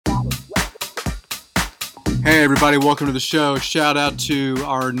Hey everybody, welcome to the show. Shout out to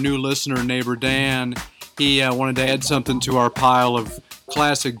our new listener, neighbor Dan. He wanted to add something to our pile of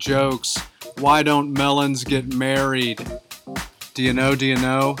classic jokes. Why don't melons get married? Do you know?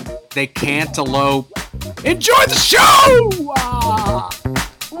 They can't elope. Enjoy the show!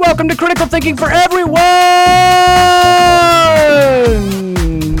 Welcome to Critical Thinking for Everyone!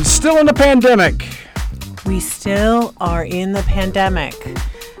 Still in the pandemic. We still are in the pandemic.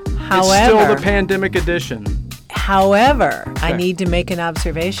 It's still the pandemic edition. However, Okay. I need to make an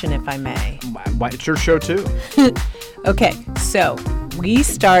observation, if I may. Why, it's your show, too. Okay, so we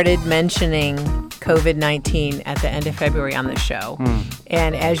started mentioning COVID-19 at the end of February on the show.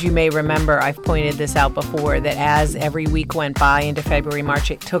 And as you may remember, I've pointed this out before, that as every week went by into February, March,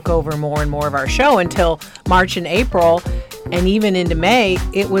 it took over more and more of our show until March and April. And even into May,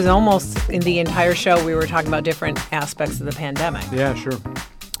 it was almost in the entire show we were talking about different aspects of the pandemic. Yeah, sure.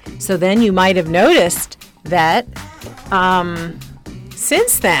 So then you might have noticed that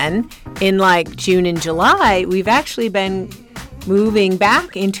since then, in like June and July, we've actually been moving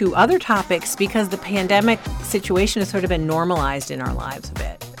back into other topics because the pandemic situation has sort of been normalized in our lives a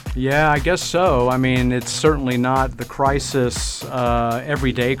bit. Yeah, I guess so. I mean, it's certainly not the crisis,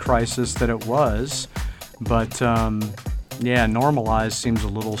 everyday crisis that it was. But, yeah, normalized seems a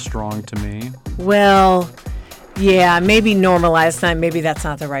little strong to me. Well, yeah, maybe normalized. Maybe that's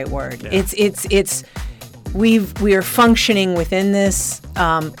not the right word. Yeah. We are functioning within this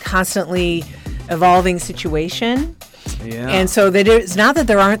constantly evolving situation. Yeah. And so that it's not that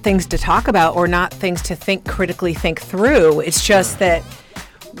there aren't things to talk about or not things to critically think through. It's just that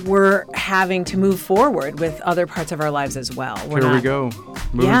we're having to move forward with other parts of our lives as well. Here we go.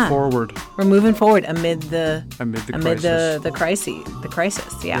 Moving forward. We're moving forward amid the crisis. the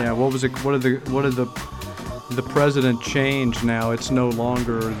crisis. Yeah. Yeah. What was it? What did the president change now? It's no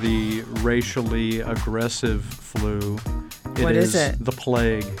longer the racially aggressive flu. What is it? The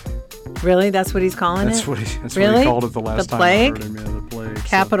plague. Really? That's what he's calling That's it? what he Really? called it the last The time plague? I heard him. Yeah, the plague.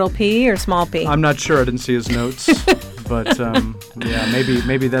 Capital P or small p? I'm not sure. I didn't see his notes, but yeah,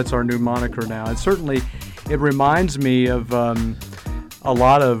 maybe that's our new moniker now. It reminds me of a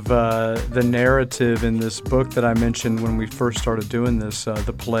lot of the narrative in this book that I mentioned when we first started doing this,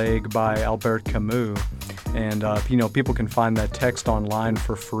 The Plague by Albert Camus. And, people can find that text online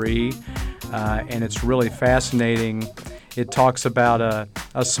for free, and it's really fascinating. It talks about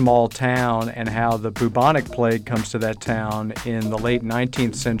a small town and how the bubonic plague comes to that town in the late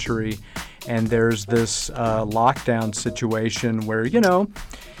 19th century, and there's this lockdown situation where,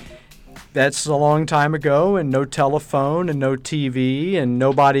 that's a long time ago, and no telephone and no TV and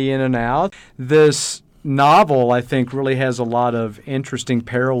nobody in and out. This novel, I think, really has a lot of interesting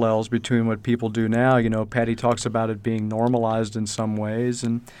parallels between what people do now. Patty talks about it being normalized in some ways,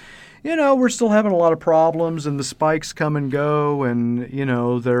 and we're still having a lot of problems, and the spikes come and go, and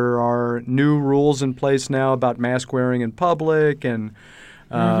there are new rules in place now about mask wearing in public, and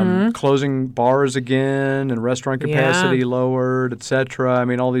closing bars again, and restaurant capacity lowered, etc. I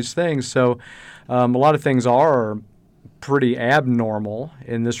mean, all these things. So a lot of things are pretty abnormal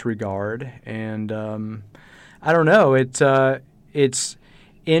in this regard, and I don't know. It's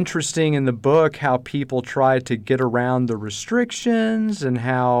interesting in the book how people try to get around the restrictions and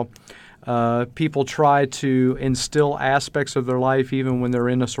how people try to instill aspects of their life even when they're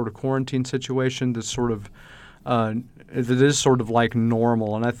in a sort of quarantine situation that is sort of like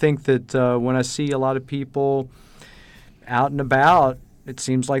normal. And I think that when I see a lot of people out and about, it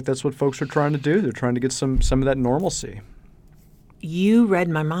seems like that's what folks are trying to do. They're trying to get some of that normalcy. You read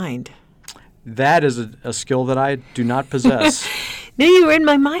my mind. That is a skill that I do not possess. No, you read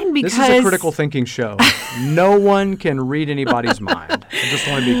my mind because... This is a critical thinking show. No one can read anybody's mind. I just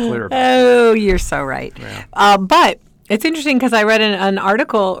want to be clear about that. Oh, you're so right. Yeah. But it's interesting because I read an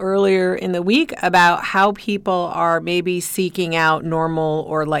article earlier in the week about how people are maybe seeking out normal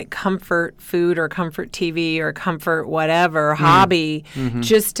or like comfort food or comfort TV or comfort whatever hobby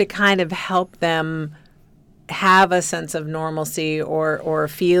just to kind of help them have a sense of normalcy or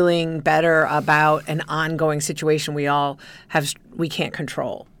feeling better about an ongoing situation we can't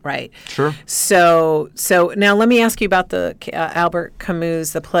control, right? Sure. So now let me ask you about the Albert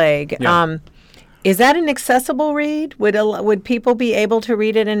Camus' The Plague. Yeah. Is that an accessible read? Would people be able to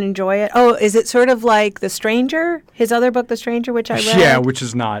read it and enjoy it? Oh, is it sort of like The Stranger, his other book, The Stranger, which I read? Yeah, which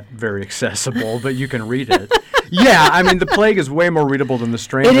is not very accessible, but you can read it. Yeah, I mean, The Plague is way more readable than The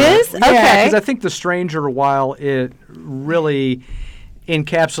Stranger. It is? Okay. Yeah, because I think The Stranger, while it really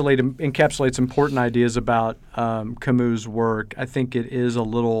encapsulates important ideas about Camus' work, I think it is a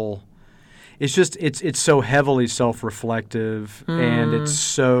little it's so heavily self-reflective, and it's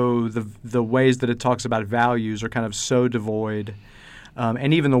so the ways that it talks about values are kind of so devoid.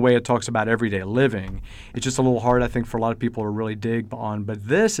 And even the way it talks about everyday living, it's just a little hard, I think, for a lot of people to really dig on. But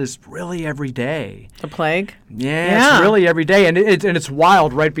this is really every day. The plague? Yeah, it's really every day. And it's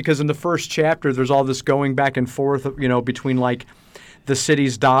wild, right? Because in the first chapter, there's all this going back and forth, between like the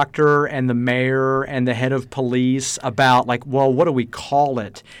city's doctor and the mayor and the head of police about like, well, what do we call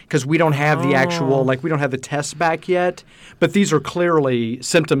it? Because we don't have the actual, we don't have the tests back yet. But these are clearly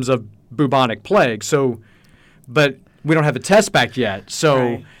symptoms of bubonic plague. But we don't have the test back yet,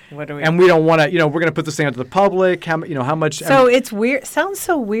 so and we don't want to. We're going to put this thing out to the public. How much? So it's weird. Sounds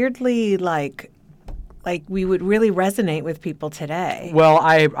so weirdly like we would really resonate with people today. Well,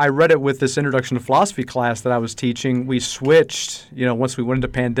 I read it with this introduction to philosophy class that I was teaching. We switched. Once we went into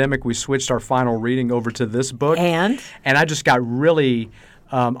pandemic, we switched our final reading over to this book, and I just got really.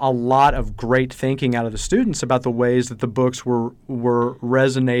 A lot of great thinking out of the students about the ways that the books were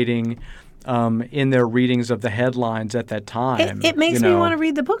resonating. In their readings of the headlines at that time. It makes me want to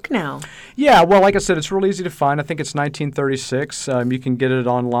read the book now. Yeah, well, like I said, it's real easy to find. I think it's 1936. You can get it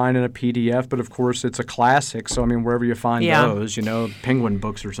online in a PDF, but of course it's a classic. So, wherever you find those, Penguin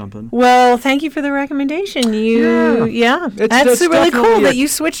Books or something. Well, thank you for the recommendation. That's really cool that you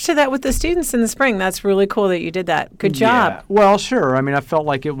switched to that with the students in the spring. That's really cool that you did that. Good job. Yeah. Well, sure. I felt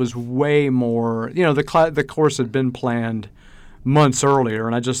like it was way more, the course had been planned months earlier,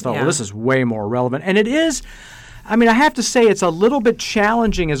 and I just thought, well, this is way more relevant. And it is, I have to say, it's a little bit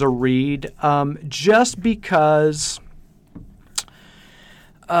challenging as a read, just because,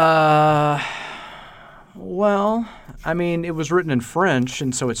 it was written in French,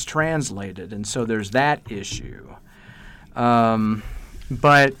 and so it's translated, and so there's that issue.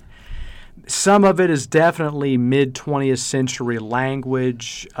 But some of it is definitely mid-20th century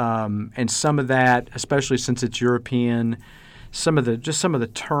language, and some of that, especially since it's European, some of the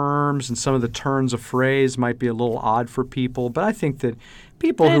terms and some of the turns of phrase might be a little odd for people, but I think that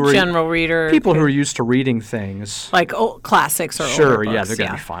people who are used to reading things like old classics or older books, they're going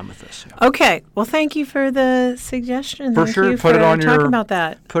to be fine with this. Yeah. Okay, well, thank you for the suggestion. For thank sure, you put it on talking about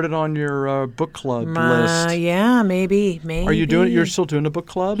that. Put it on your book club list. Yeah, maybe. Are you doing it? You're still doing a book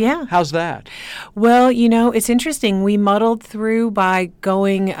club? Yeah. How's that? Well, it's interesting. We muddled through by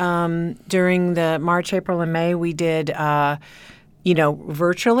going during the March, April, and May. We did.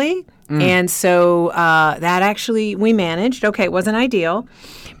 Virtually. And so that actually we managed. Okay, it wasn't ideal,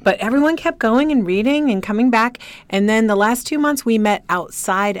 but everyone kept going and reading and coming back. And then the last 2 months we met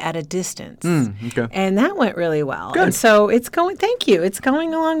outside at a distance. Okay. And that went really well. Good. And so thank you. It's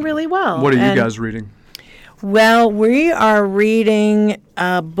going along really well. What are you guys reading? Well, we are reading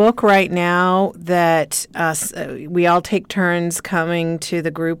a book right now that we all take turns coming to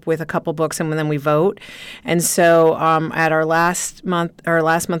the group with a couple books, and then we vote. And so at our last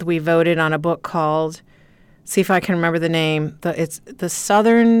month, we voted on a book called, see if I can remember the name. It's the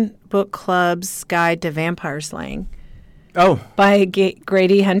Southern Book Club's Guide to Vampire Slaying. Oh, by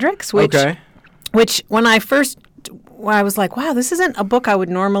Grady Hendrix. Which when I was like, wow, this isn't a book I would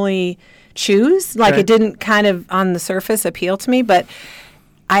normally choose. It didn't kind of on the surface appeal to me, but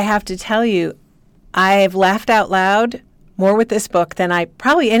I have to tell you, I've laughed out loud more with this book than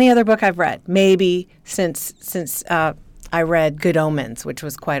probably any other book I've read, maybe since I read Good Omens, which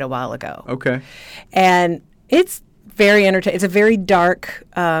was quite a while ago. Okay. And it's very entertaining. It's a very dark,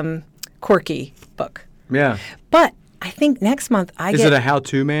 quirky book. Yeah. But I think next month Is it a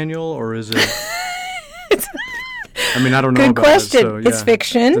how-to manual or is it... I don't know Good about question. it. So, yeah. It's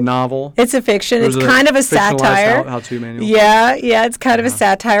fiction. It's a novel. It's a fiction. It's kind of a satire. How-to manual. Yeah. It's kind of a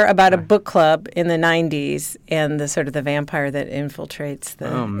satire about a book club in the 90s and the sort of the vampire that infiltrates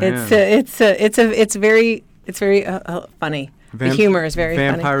the. Oh man. It's very funny. The humor is very funny.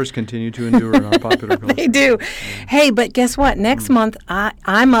 Vampires continue to endure in our popular culture. They do. Hey, but guess what? Next month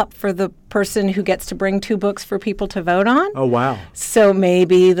I'm up for the person who gets to bring 2 books for people to vote on. Oh wow. So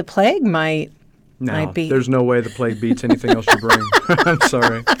maybe The Plague might. No, there's no way The Plague beats anything else you bring. I'm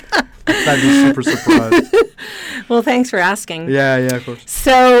sorry. I'd be super surprised. Well, thanks for asking. Yeah, of course.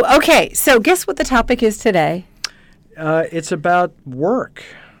 So guess what the topic is today? It's about work.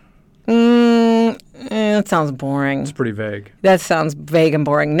 That sounds boring. It's pretty vague. That sounds vague and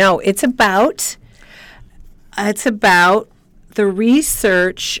boring. No, it's about the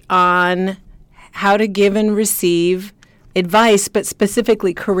research on how to give and receive advice, but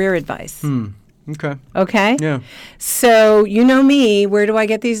specifically career advice. Okay. Okay? Yeah. So you know me, where do I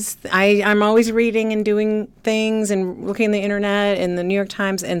get these? I'm always reading and doing things and looking at the internet and the New York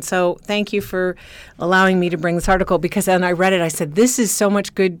Times. And so thank you for allowing me to bring this article, because when I read it, I said, this is so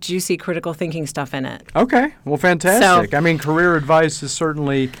much good, juicy, critical thinking stuff in it. Okay. Well, fantastic. I mean, career advice is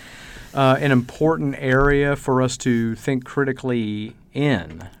certainly an important area for us to think critically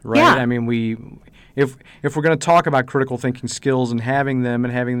in, right? Yeah. I mean, if we're going to talk about critical thinking skills and having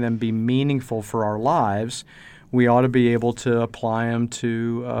them be meaningful for our lives, we ought to be able to apply them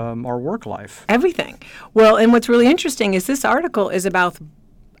to our work life. Everything. Well, and what's really interesting is this article is about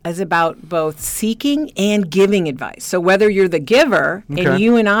both seeking and giving advice. So whether you're the giver, Okay. and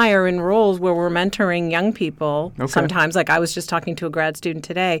you and I are in roles where we're mentoring young people, Okay. sometimes, like I was just talking to a grad student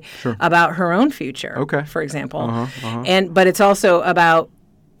today Sure. about her own future, Okay. for example. Uh-huh. But it's also about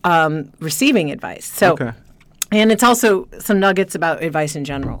receiving advice. So. Okay. And it's also some nuggets about advice in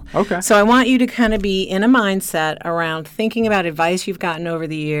general. Okay. So I want you to kind of be in a mindset around thinking about advice you've gotten over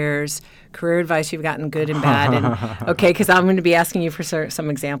the years, career advice you've gotten, good and bad. And, okay, because I'm going to be asking you for some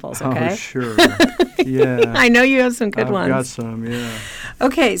examples, okay? Oh, sure. Yeah. I know you have some good I've ones. got some, yeah.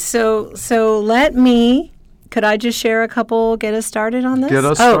 Okay, so could I just share a couple, get us started on this? Get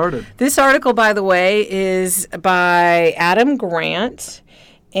us started. This article, by the way, is by Adam Grant.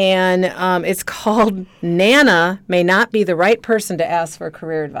 And it's called "Nana May Not Be the Right Person to Ask for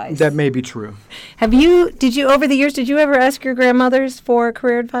Career Advice." That may be true. Did you over the years, did you ever ask your grandmothers for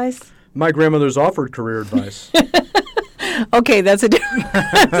career advice? My grandmother's offered career advice. Okay, that's a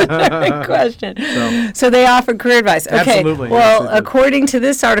different question. So they offered career advice. Okay. Absolutely, Well, yes, they did. according to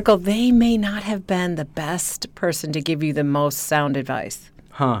this article, they may not have been the best person to give you the most sound advice.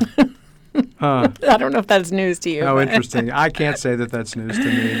 Huh. I don't know if that's news to you. Oh, but- interesting. I can't say that that's news to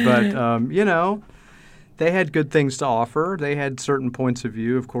me, but they had good things to offer. They had certain points of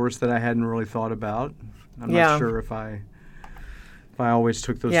view, of course, that I hadn't really thought about. I'm Yeah. not sure if I always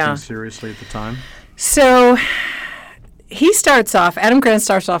took those Yeah. things seriously at the time. So Adam Grant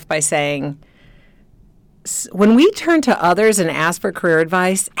starts off by saying, when we turn to others and ask for career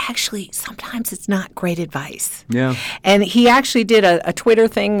advice, actually, sometimes it's not great advice. Yeah. And he actually did a Twitter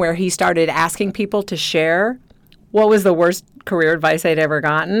thing where he started asking people to share what was the worst career advice they'd ever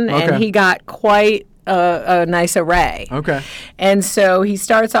gotten. Okay. And he got quite a nice array. Okay. And so he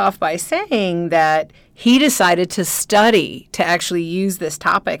starts off by saying that he decided to study, to actually use this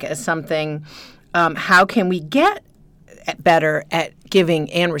topic as something, how can we get better at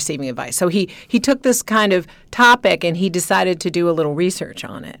giving and receiving advice. So he took this kind of topic and he decided to do a little research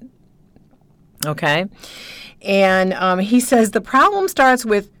on it. Okay? And he says the problem starts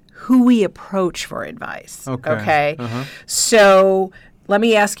with who we approach for advice. Okay. So let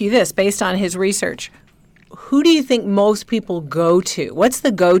me ask you this, based on his research. Who do you think most people go to? What's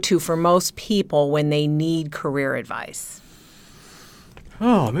the go-to for most people when they need career advice?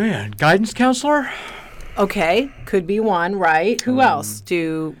 Oh, man. Guidance counselor? Okay, could be one, right? Who else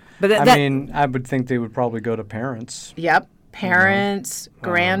do? But I would think they would probably go to parents. Yep, parents,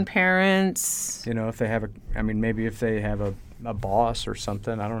 grandparents, If they have maybe if they have a boss or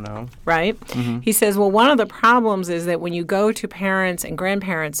something, I don't know. right? He says, well, one of the problems is that when you go to parents and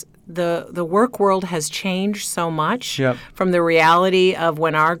grandparents, the work world has changed so much Yep. from the reality of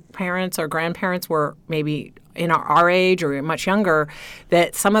when our parents or grandparents were maybe in our age or much younger,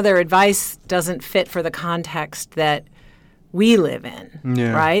 that some of their advice doesn't fit for the context that we live in,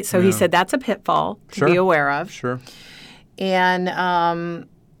 Yeah, right? So he yeah. said that's a pitfall to Sure. be aware of. Sure. And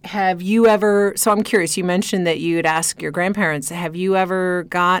have you ever, so I'm curious, you mentioned that you'd ask your grandparents, have you ever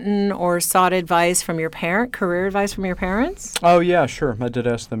gotten or sought advice from your career advice from your parents? Oh, yeah, sure. I did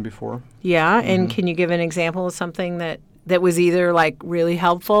ask them before. Yeah, and can you give an example of something that was either like really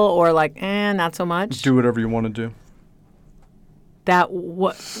helpful or like, not so much? Do whatever you want to do.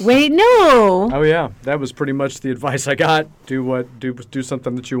 Wait, no. Oh, yeah. That was pretty much the advice I got. Do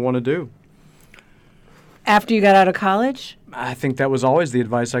something that you want to do. After you got out of college? I think that was always the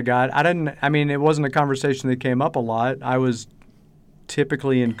advice I got. It wasn't a conversation that came up a lot. I was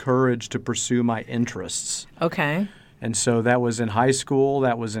typically encouraged to pursue my interests. Okay. And so that was in high school,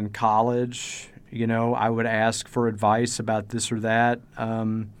 that was in college. I would ask for advice about this or that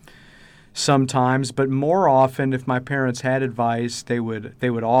sometimes, but more often if my parents had advice, they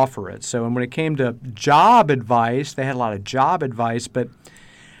would offer it. So and when it came to job advice, they had a lot of job advice, but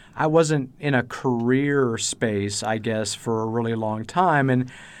I wasn't in a career space, I guess, for a really long time. And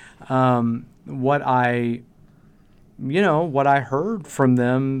what I heard from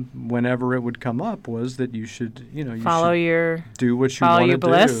them whenever it would come up was that you should, do what you Follow want to your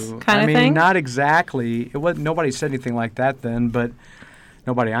bliss do. kind of thing? Not exactly. Nobody said anything like that then, but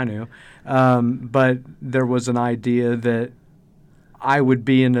nobody I knew. But there was an idea that I would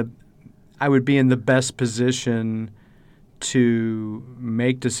be in the best position to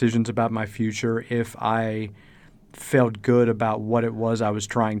make decisions about my future if I felt good about what it was I was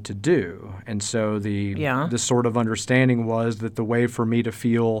trying to do. And so the sort of understanding was that the way for me to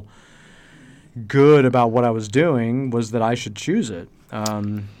feel good about what I was doing was that I should choose it.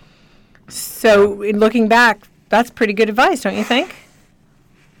 So in looking back, that's pretty good advice, don't you think?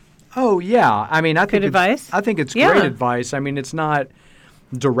 Oh, yeah. I mean, I think advice? I think it's great advice. I mean, it's not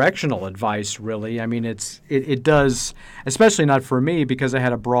directional advice, really. I mean, it does, especially not for me, because I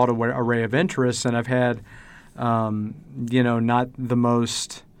had a broad array of interests, and I've had, not the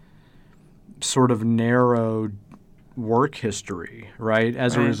most sort of narrow work history, right?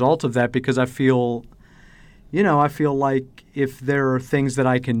 As a result of that, because I feel like if there are things that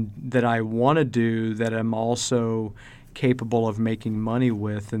I want to do that I'm also capable of making money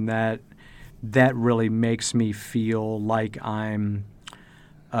with, and that really makes me feel like I'm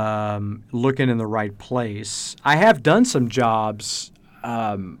looking in the right place. I have done some jobs.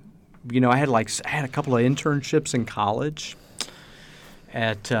 I had a couple of internships in college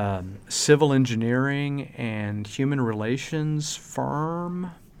at civil engineering and human relations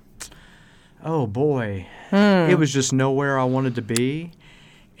firm. Oh boy, it was just nowhere I wanted to be,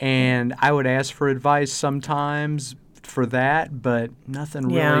 and I would ask for advice sometimes for that, but nothing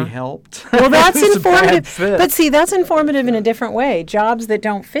really helped. Well, that's informative. But see, that's informative in a different way. Jobs that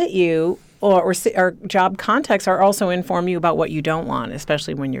don't fit you or job contexts are also inform you about what you don't want,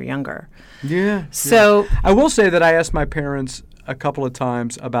 especially when you're younger. Yeah. So I will say that I asked my parents a couple of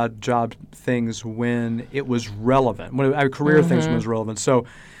times about job things when it was relevant, when career things was relevant. So,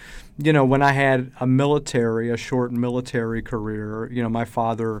 when I had a short military career, my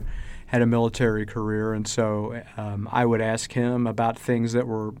father had a military career, and so I would ask him about things that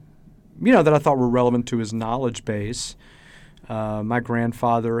were, that I thought were relevant to his knowledge base. My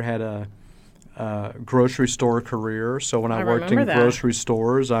grandfather had a grocery store career, so when I worked in grocery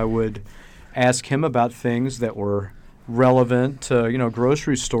stores, I would ask him about things that were relevant to,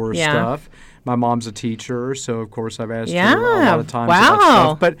 grocery store stuff. My mom's a teacher, so of course I've asked her a lot of times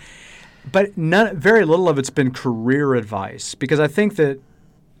about stuff. But very little of it's been career advice, because I think that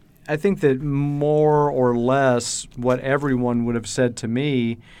more or less what everyone would have said to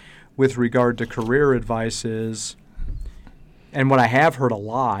me with regard to career advice is, and what I have heard a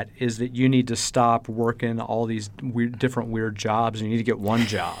lot, is that you need to stop working all these different weird jobs and you need to get one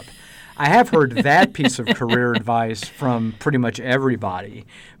job. I have heard that piece of career advice from pretty much everybody,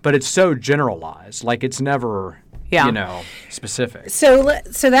 but it's so generalized, like it's never specific. So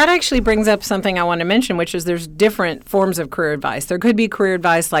that actually brings up something I want to mention, which is there's different forms of career advice. There could be career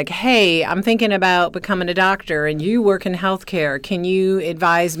advice like, hey, I'm thinking about becoming a doctor and you work in healthcare. Can you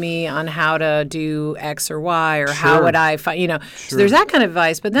advise me on how to do X or Y, or how would I find, So there's that kind of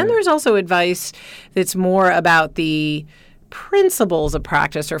advice. But then there's also advice that's more about the principles of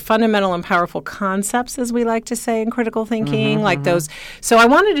practice, or fundamental and powerful concepts, as we like to say in critical thinking, those. So I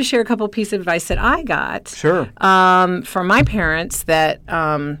wanted to share a couple pieces of advice that I got from my parents that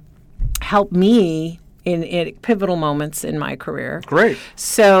helped me in pivotal moments in my career. Great.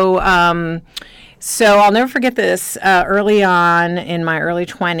 So I'll never forget this. Early on in my early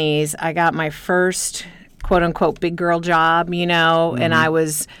 20s, I got my first quote-unquote big girl job, and I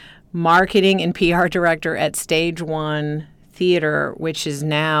was marketing and PR director at Stage One Theater, which is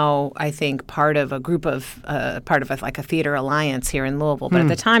now, I think, part of a theater alliance here in Louisville. But at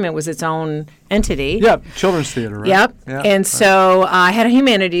the time, it was its own entity. Yep, children's theater, right? Yep. And so I had a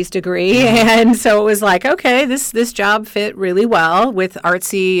humanities degree, and so it was like, okay, this job fit really well with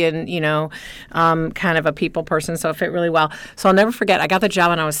artsy and, kind of a people person, so it fit really well. So I'll never forget, I got the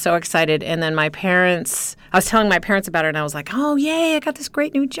job, and I was so excited. And then I was telling my parents about it, and I was like, oh, yay, I got this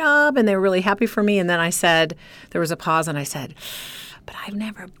great new job, and they were really happy for me. And then I said, there was a pause, and I said, but I've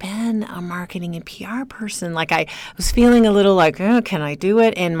never been a marketing and PR person. Like, I was feeling a little like, oh, can I do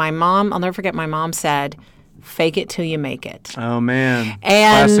it? And my mom, I'll never forget, my mom said, fake it till you make it. Oh, man.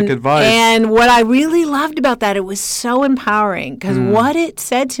 Classic advice. And what I really loved about that, it was so empowering, because what it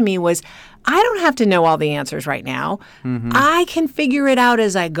said to me was, I don't have to know all the answers right now. I can figure it out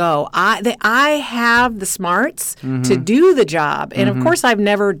as I go. I have the smarts to do the job. And, of course, I've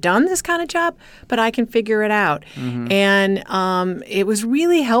never done this kind of job, but I can figure it out. And it was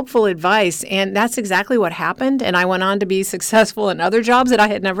really helpful advice. And that's exactly what happened. And I went on to be successful in other jobs that I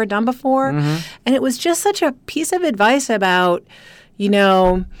had never done before. And it was just such a piece of advice about,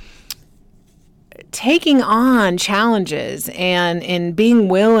 taking on challenges and being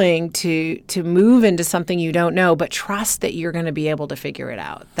willing to move into something you don't know, but trust that you're going to be able to figure it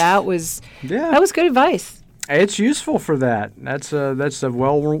out. That was good advice. It's useful for that. That's a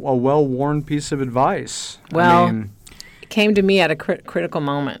well-worn piece of advice. Well, it came to me at a critical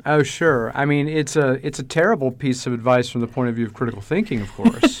moment. Oh, sure. I mean, it's a terrible piece of advice from the point of view of critical thinking, of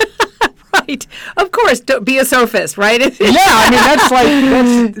course. Right. Of course, don't be a sophist, right? Yeah, I mean,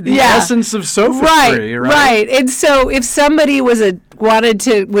 that's the essence of sophistry, right? Right. And so if somebody was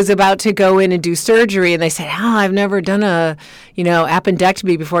about to go in and do surgery and they said, "Oh, I've never done a,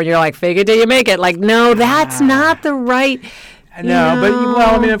 appendectomy before," and you're like, "Fake it till you make it." Like, no, that's not the right. No, but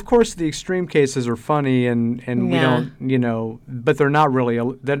I mean, of course, the extreme cases are funny, and we don't, but they're not really.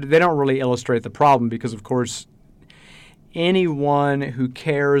 They don't really illustrate the problem because, of course, anyone who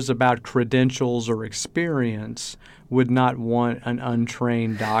cares about credentials or experience would not want an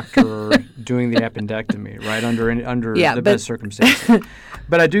untrained doctor doing the appendectomy, right, under the best circumstances.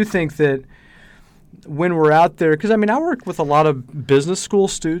 But I do think that when we're out there, because I mean, I work with a lot of business school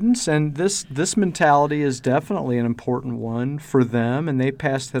students, and this mentality is definitely an important one for them, and they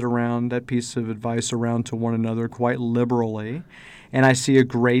pass that piece of advice around to one another quite liberally. And I see a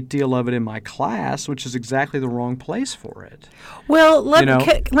great deal of it in my class, which is exactly the wrong place for it. Well, let's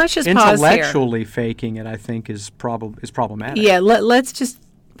just pause here. Intellectually faking it, I think, is problematic. Yeah, let's just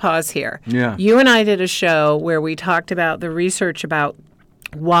pause here. Yeah. You and I did a show where we talked about the research about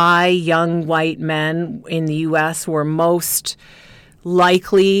why young white men in the U.S. were most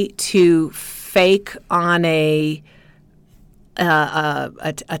likely to fake on a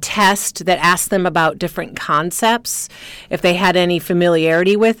test that asked them about different concepts if they had any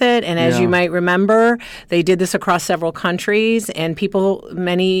familiarity with it. And as you might remember, they did this across several countries, and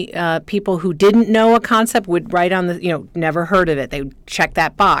many people who didn't know a concept would write on the, never heard of it. They would check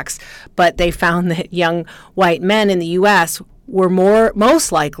that box. But they found that young white men in the U.S. were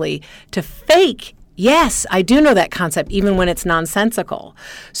most likely to fake, yes, I do know that concept, even when it's nonsensical.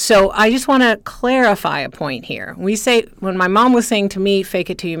 So I just want to clarify a point here. When my mom was saying to me, fake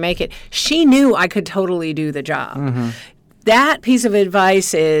it till you make it, she knew I could totally do the job. Mm-hmm. That piece of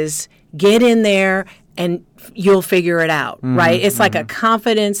advice is get in there and you'll figure it out, right? It's like a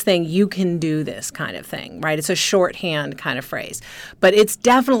confidence thing. You can do this kind of thing, right? It's a shorthand kind of phrase. But it's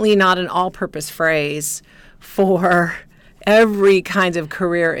definitely not an all-purpose phrase for every kind of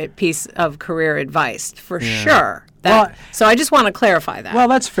piece of career advice, for sure. So I just want to clarify that. Well,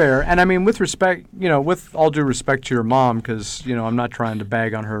 that's fair. And I mean, with respect, with all due respect to your mom, because, I'm not trying to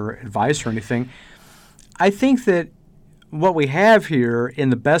bag on her advice or anything, I think that what we have here,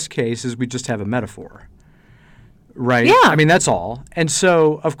 in the best case, is we just have a metaphor, right? Yeah. I mean, that's all. And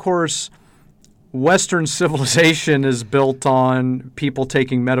so, of course, Western civilization is built on people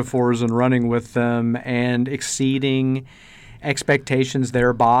taking metaphors and running with them and exceeding expectations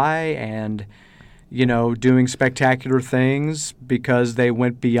thereby and, doing spectacular things because they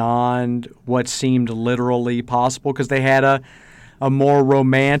went beyond what seemed literally possible because they had a more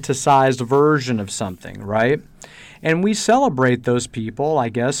romanticized version of something, right? And we celebrate those people, I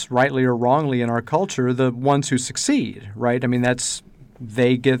guess, rightly or wrongly in our culture, the ones who succeed, right? I mean,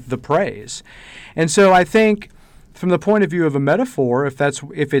 they get the praise. And so I think from the point of view of a metaphor, if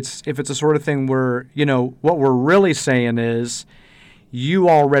it's a sort of thing where, what we're really saying is you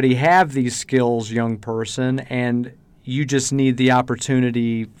already have these skills, young person, and you just need the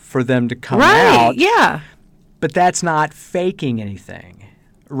opportunity for them to come out. Right, yeah. But that's not faking anything,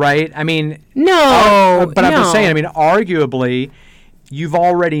 right? I mean, no. But I'm just saying, arguably, you've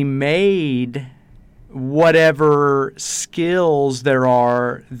already made whatever skills there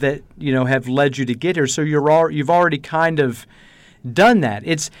are that have led you to get here. So you've already kind of done that.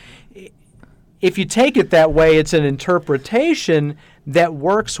 If you take it that way, it's an interpretation that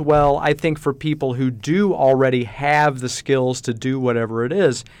works well, I think, for people who do already have the skills to do whatever it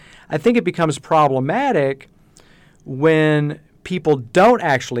is. I think it becomes problematic when people don't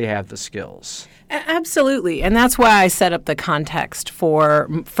actually have the skills. Absolutely. And that's why I set up the context for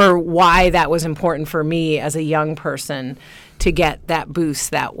why that was important for me as a young person to get that boost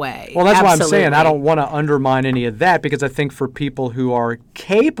that way. Well, that's why I'm saying I don't want to undermine any of that because I think for people who are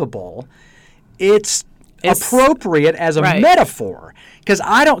capable, it's appropriate as a metaphor. Because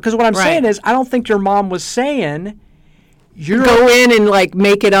what I'm saying is I don't think your mom was saying you go in and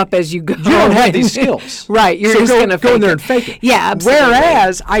make it up as you go. You don't have these skills. Right. You're just going to go in there and fake it. Yeah, absolutely.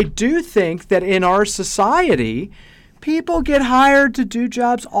 Whereas I do think that in our society, people get hired to do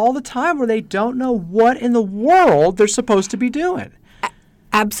jobs all the time where they don't know what in the world they're supposed to be doing.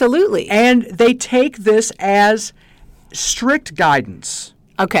 Absolutely. And they take this as strict guidance.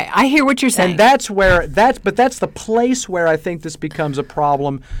 Okay, I hear what you're saying. And that's the place where I think this becomes a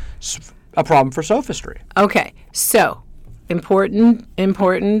problem for sophistry. Okay, so important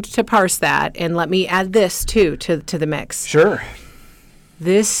to parse that, and let me add this too to the mix. Sure.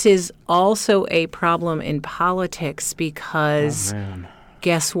 This is also a problem in politics because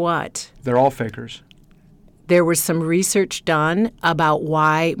guess what? They're all fakers. There was some research done about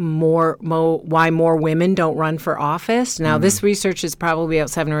why more women don't run for office. Now, this research is probably about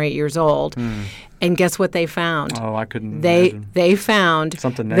 7 or 8 years old. And guess what they found? Oh, I couldn't imagine. They found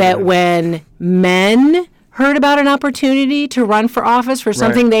something that negative. when men heard about an opportunity to run for office for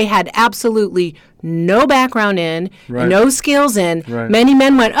something they had absolutely no background in, no skills in, many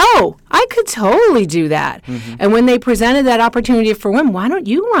men went, oh, I could totally do that. And when they presented that opportunity for women, why don't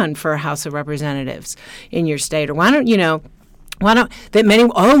you run for a House of Representatives in your state? Or why don't,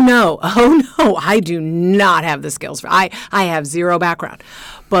 oh no, I do not have the skills. I have zero background.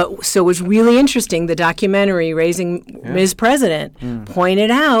 But so it was really interesting. The documentary, Raising Ms. President,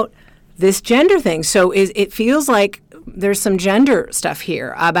 pointed out this gender thing. So it feels like there's some gender stuff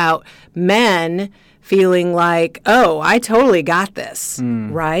here about men feeling like, oh, I totally got this,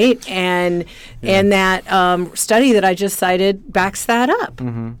 right? And that study that I just cited backs that up.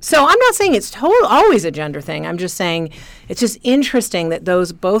 So I'm not saying it's always a gender thing. I'm just saying it's just interesting that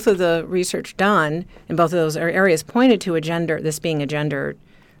both of the research done in both of those areas pointed to this being a gender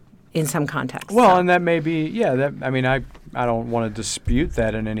in some context. Well, and that may be, I don't want to dispute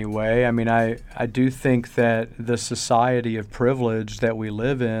that in any way. I mean, I do think that the society of privilege that we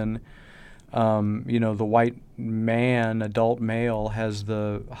live in, the white man, adult male, has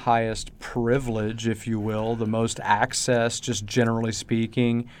the highest privilege, if you will, the most access, just generally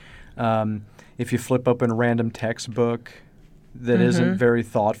speaking. If you flip open a random textbook that isn't very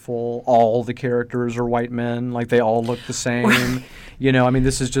thoughtful, all the characters are white men, like they all look the same.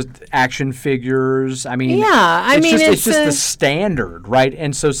 This is just action figures. It's just the standard, right?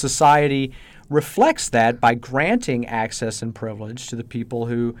 And so society reflects that by granting access and privilege to the people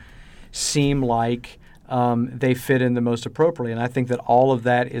who seem like they fit in the most appropriately. And I think that all of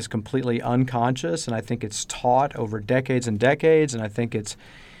that is completely unconscious, and I think it's taught over decades and decades, and I think it's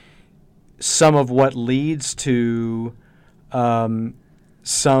some of what leads to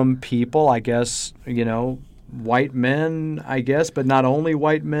some people, I guess, white men, I guess, but not only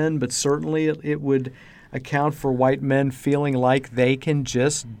white men, but certainly it would account for white men feeling like they can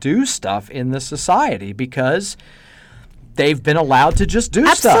just do stuff in the society because they've been allowed to just do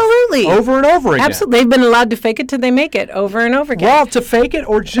stuff over and over again. Absolutely. They've been allowed to fake it till they make it over and over again. Well, to fake it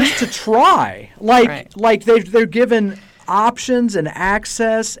or just to try. Like they're given options and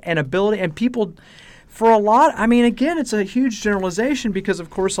access and ability, and people for a lot, again, it's a huge generalization because, of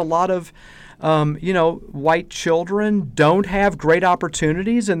course, a lot of white children don't have great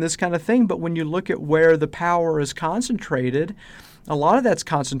opportunities and this kind of thing. But when you look at where the power is concentrated, a lot of that's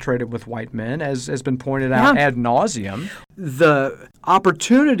concentrated with white men, as has been pointed out ad nauseum. The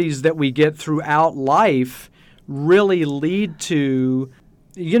opportunities that we get throughout life really lead to,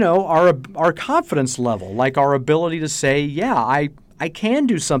 our confidence level, like our ability to say, I can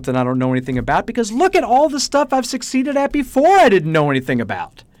do something I don't know anything about because look at all the stuff I've succeeded at before I didn't know anything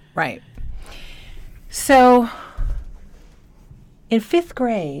about. Right. So, in 5th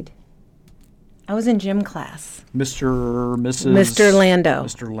grade, I was in gym class. Mr. Lando.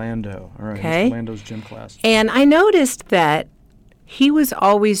 Mr. Lando. All right. Okay. Mr. Lando's gym class. And I noticed that he was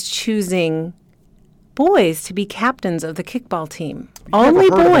always choosing boys to be captains of the kickball team. Only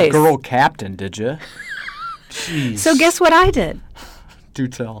never heard boys. Of a girl captain, did you? Jeez. So guess what I did? Do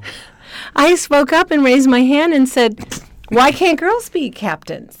tell. I spoke up and raised my hand and said, why can't girls be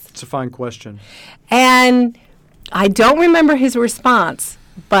captains? It's a fine question. And I don't remember his response,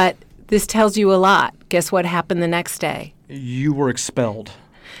 but this tells you a lot. Guess what happened the next day? You were expelled.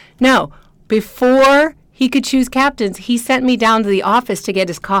 No. Before he could choose captains, he sent me down to the office to get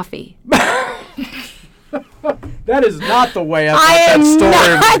his coffee. That is not the way I thought that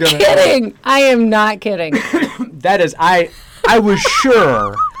story was going to kidding. I am not kidding. That is, I was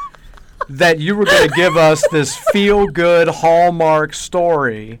sure that you were going to give us this feel-good Hallmark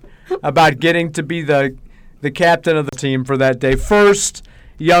story about getting to be the captain of the team for that day. First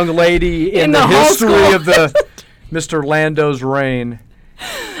young lady in the history of the Mr. Lando's reign.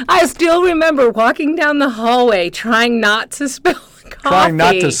 I still remember walking down the hallway trying not to spill coffee. Trying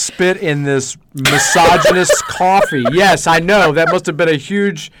not to spit in this misogynist coffee. Yes, I know. That must have been a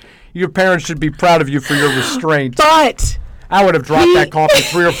huge... Your parents should be proud of you for your restraint. But... I would have dropped that coffee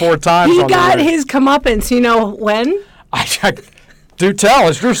 3 or 4 times on the way. He got his comeuppance, you know when? Do tell.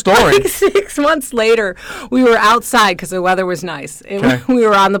 It's your story. Like 6 months later, we were outside because the weather was nice. We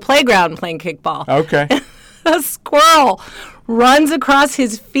were on the playground playing kickball. Okay. A squirrel runs across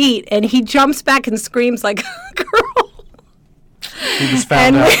his feet, and he jumps back and screams like a girl. He just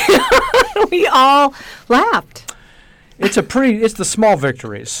found out. We all laughed. It's the small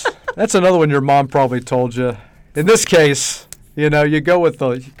victories. That's another one your mom probably told you. In this case, you go with the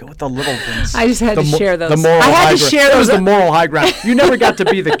little things. I just had to share those. The moral I had high to ground. share That those. was the moral high ground. You never got to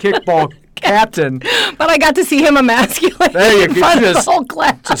be the kickball captain. But I got to see him emasculated There you in go. front of the whole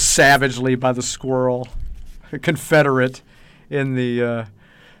class. Just savagely by the squirrel, a Confederate in the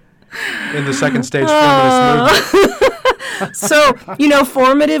second stage feminist movement. So,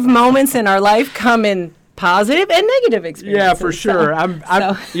 formative moments in our life come in positive and negative experiences. Yeah, for sure. I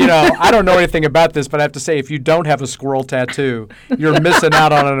don't know anything about this, but I have to say, if you don't have a squirrel tattoo, you're missing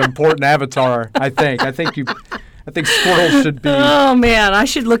out on an important avatar. I think squirrels should be. Oh man, I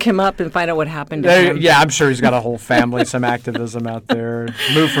should look him up and find out what happened to him. Yeah, I'm sure he's got a whole family, some activism out there.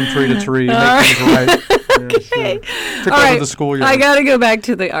 Move from tree to tree, make things right. Okay. Took over the schoolyard. I got to go back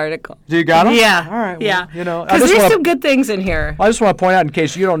to the article. Do you got him? Yeah. All right. Well, yeah. Because there's some good things in here. I just want to point out, in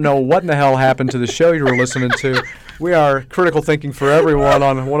case you don't know what in the hell happened to the show you were listening to, we are Critical Thinking for Everyone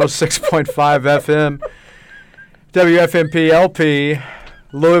on 106.5 FM, WFMP LP,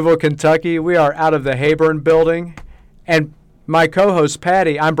 Louisville, Kentucky. We are out of the Hayburn building. And my co-host,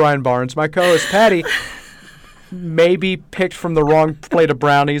 Patty, I'm Brian Barnes. My co-host, Patty, maybe picked from the wrong plate of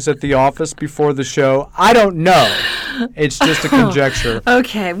brownies at the office before the show. I don't know. It's just a conjecture.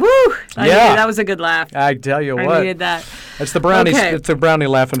 Okay. Woo! That was a good laugh. I tell you what. I needed that. It's the brownies. Okay. It's the brownie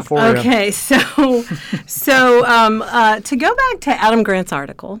laughing for you. Okay, so to go back to Adam Grant's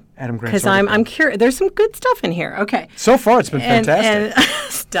article, because I'm curious. There's some good stuff in here. Okay. So far, it's been fantastic.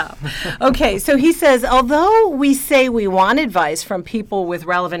 Stop. Okay, so he says, although we say we want advice from people with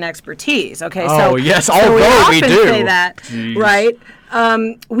relevant expertise. Okay. Oh yes, so although we often do. say that, Jeez. right?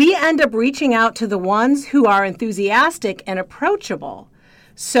 We end up reaching out to the ones who are enthusiastic and approachable.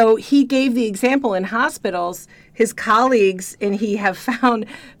 So he gave the example in hospitals, his colleagues and he have found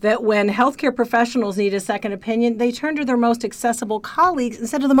that when healthcare professionals need a second opinion, they turn to their most accessible colleagues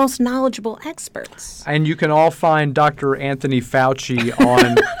instead of the most knowledgeable experts. And you can all find Dr. Anthony Fauci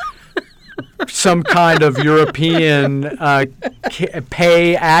on some kind of European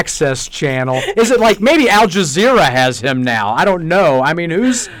pay access channel. Is it like maybe Al Jazeera has him now? I don't know. I mean,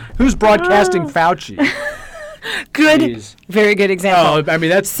 who's broadcasting Fauci? Good, Jeez. Very good example. Oh, I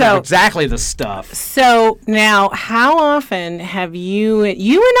mean, that's exactly the stuff. So now, how often have you and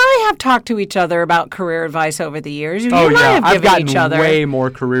I have talked to each other about career advice over the years? You and I have I've given each gotten other way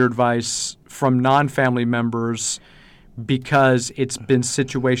more career advice from non-family members because it's been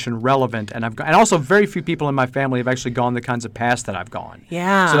situation relevant, and also very few people in my family have actually gone the kinds of paths that I've gone.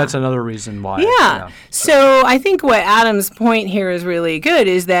 Yeah. So that's another reason why. Yeah. So I think what Adam's point here is really good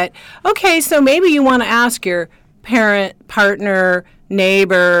is that, okay, so maybe you want to ask your parent, partner,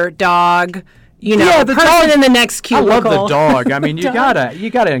 neighbor, dog, the person dog, in the next cubicle. I love the dog. I mean, you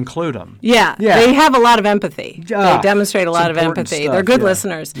gotta include them. Yeah, they have a lot of empathy. They demonstrate a lot of empathy. Stuff, They're good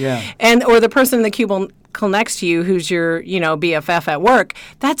listeners. Yeah. Or the person in the cubicle next to you who's your, BFF at work.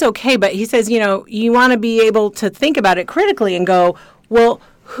 That's okay, but he says, you want to be able to think about it critically and go, well,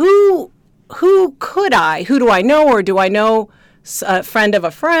 who could I? Who do I know, or do I know a friend of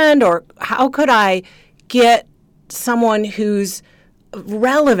a friend, or how could I get someone who's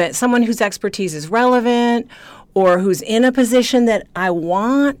relevant, someone whose expertise is relevant, or who's in a position that I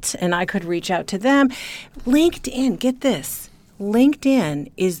want and I could reach out to them. LinkedIn, get this.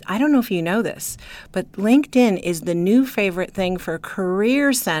 LinkedIn is, I don't know if you know this, but LinkedIn is the new favorite thing for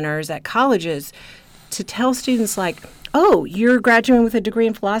career centers at colleges to tell students like, oh, you're graduating with a degree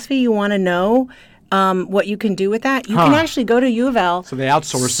in philosophy, you want to know what you can do with that? You can actually go to U of L. So they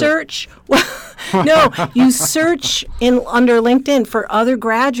outsource search. No, you search under LinkedIn for other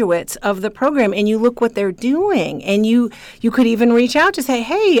graduates of the program, and you look what they're doing. And you could even reach out to say,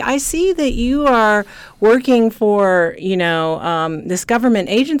 hey, I see that you are working for, this government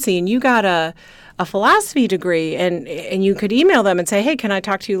agency, and you got a philosophy degree, and you could email them and say, hey, can I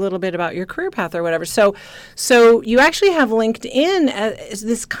talk to you a little bit about your career path or whatever. So you actually have LinkedIn as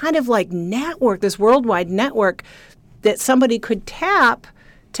this kind of like network, this worldwide network that somebody could tap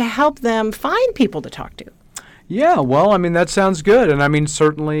to help them find people to talk to. Yeah, well, I mean, that sounds good. And I mean,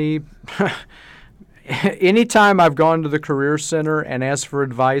 certainly, anytime I've gone to the Career Center and asked for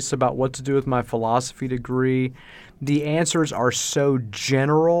advice about what to do with my philosophy degree, the answers are so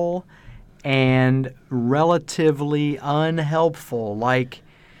general and relatively unhelpful. Like,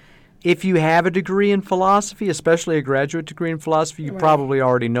 if you have a degree in philosophy, especially a graduate degree in philosophy, you probably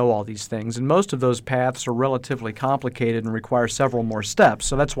already know all these things. And most of those paths are relatively complicated and require several more steps.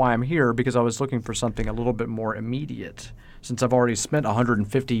 So that's why I'm here, because I was looking for something a little bit more immediate, since I've already spent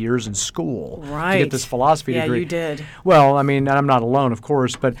 150 years in school to get this philosophy degree. Yeah, you did. Well, I mean, I'm not alone, of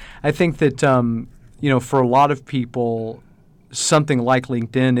course, but I think that, for a lot of people, something like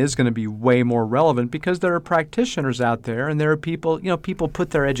LinkedIn is going to be way more relevant because there are practitioners out there, and there are people, people put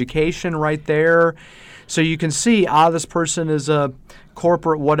their education right there. So you can see, this person is a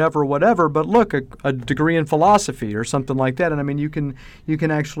corporate whatever, but look, a degree in philosophy or something like that. And I mean, you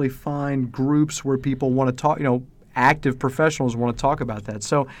can actually find groups where people want to talk, active professionals want to talk about that.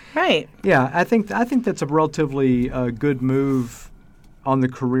 So, right. Yeah, I think that's a relatively good move on the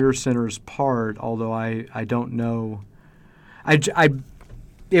Career Center's part, although I don't know.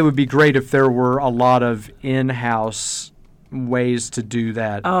 It would be great if there were a lot of in-house ways to do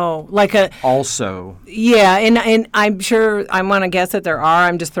that. Oh, also. Yeah, and I'm sure, I want to guess that there are.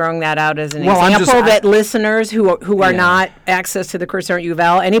 I'm just throwing that out as an example that listeners who are not access to the Career Center at U of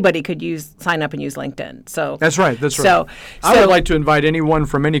L, anybody could sign up and use LinkedIn. So That's right. So I would like to invite anyone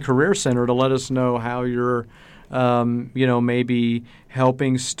from any Career Center to let us know how you're maybe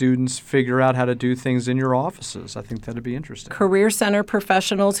helping students figure out how to do things in your offices. I think that'd be interesting. Career Center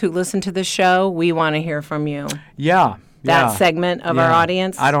professionals who listen to the show, we want to hear from you. Yeah. That segment of our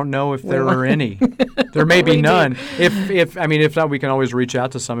audience. I don't know if there are any. There may be none. If not, we can always reach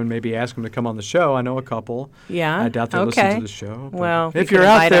out to some and maybe ask them to come on the show. I know a couple. Yeah. I doubt they listen to the show. Well, if you're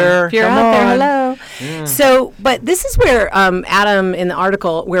out there, hello. Yeah. So, but this is where Adam in the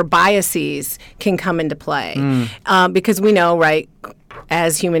article where biases can come into play, because we know, right,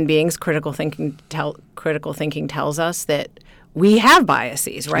 as human beings, critical thinking tells us that we have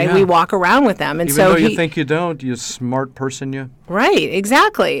biases, right? Yeah. We walk around with them. And even though you think you don't, you smart person, you. Right,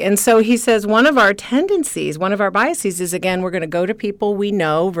 exactly. And so he says one of our tendencies, one of our biases is, again, we're going to go to people we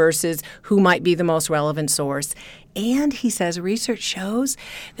know versus who might be the most relevant source. And he says research shows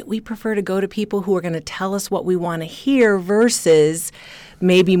that we prefer to go to people who are going to tell us what we want to hear versus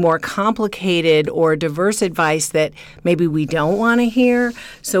maybe more complicated or diverse advice that maybe we don't want to hear.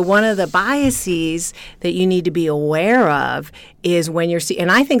 So one of the biases that you need to be aware of is when you're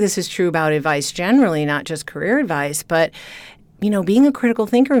and I think this is true about advice generally, not just career advice, but being a critical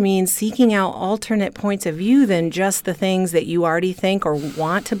thinker means seeking out alternate points of view than just the things that you already think or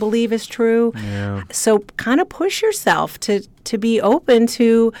want to believe is true. Yeah. So kind of push yourself to be open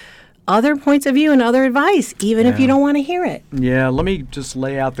to other points of view and other advice, even if you don't want to hear it. Yeah, let me just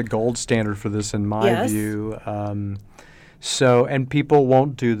lay out the gold standard for this in my view. And people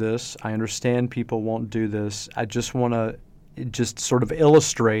won't do this. I understand people won't do this. I just want to just sort of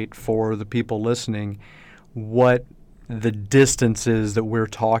illustrate for the people listening what the distance is that we're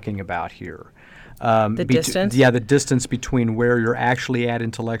talking about here. The distance? Yeah, the distance between where you're actually at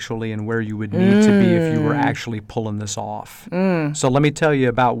intellectually and where you would need to be if you were actually pulling this off. So let me tell you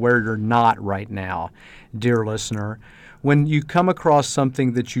about where you're not right now, dear listener. When you come across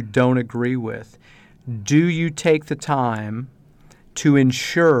something that you don't agree with, do you take the time to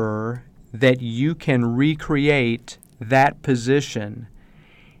ensure that you can recreate that position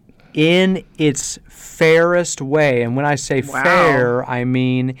in its fairest way? And when I say fair, I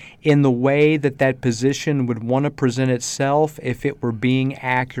mean in the way that position would want to present itself if it were being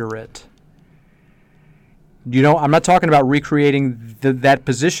accurate. I'm not talking about recreating that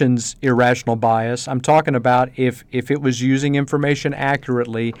position's irrational bias. I'm talking about if it was using information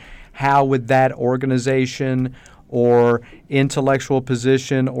accurately, how would that organization or intellectual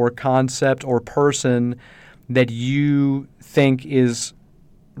position or concept or person that you think is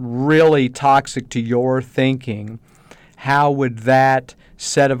really toxic to your thinking, how would that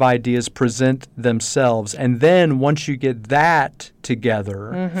set of ideas present themselves? And then once you get that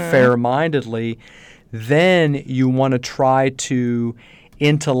together fair-mindedly, then you want to try to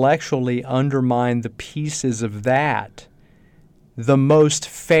intellectually undermine the pieces of that, the most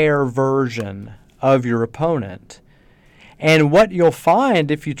fair version of your opponent. And what you'll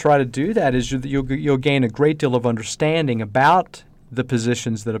find if you try to do that is you'll gain a great deal of understanding about the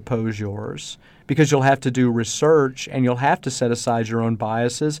positions that oppose yours, because you'll have to do research and you'll have to set aside your own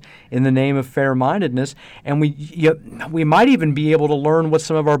biases in the name of fair-mindedness. And we might even be able to learn what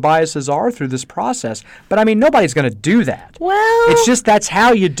some of our biases are through this process. But I mean, nobody's going to do that. Well, it's just that's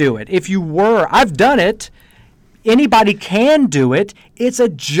how you do it. I've done it. Anybody can do it. It's a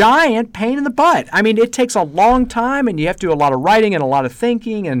giant pain in the butt. I mean, it takes a long time, and you have to do a lot of writing and a lot of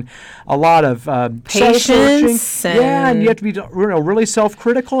thinking and a lot of patience. And you have to be really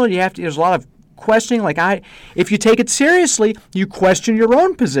self-critical, and there's a lot of questioning. If you take it seriously, you question your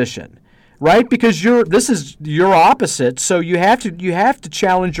own position, right? Because this is your opposite, so you have to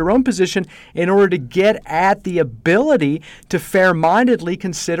challenge your own position in order to get at the ability to fair-mindedly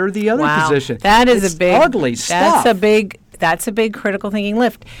consider the other position. That is it's a big ugly stuff. That's a big critical thinking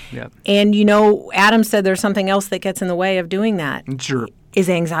lift. Yep. And Adam said there's something else that gets in the way of doing that. Sure. Is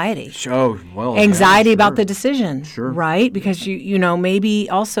anxiety. Oh, well. Anxiety yeah, about sure. the decision. Sure. Right? Because maybe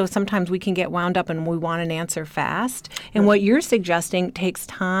also sometimes we can get wound up and we want an answer fast. And what you're suggesting takes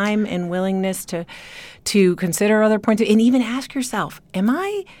time and willingness to consider other points and even ask yourself, am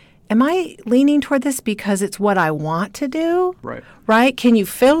I leaning toward this because it's what I want to do? Right. Right? Can you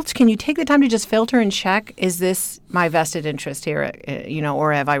take the time to just filter and check, is this my vested interest here,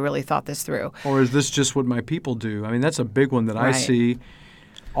 or have I really thought this through? Or is this just what my people do? I mean, that's a big one that I Right. see.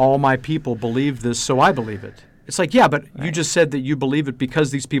 All my people believe this, so I believe it. It's like, yeah, but you just said that you believe it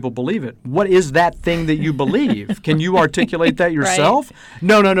because these people believe it. What is that thing that you believe? Can you articulate that yourself?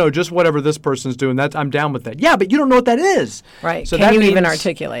 Right. No, just whatever this person's doing. I'm down with that. Yeah, but you don't know what that is. Right. So Can you even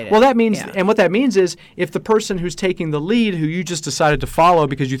articulate it? Well, that means, and what that means is if the person who's taking the lead, who you just decided to follow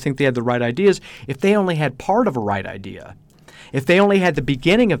because you think they had the right ideas, if they only had part of a right idea, if they only had the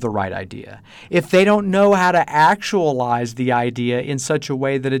beginning of the right idea, if they don't know how to actualize the idea in such a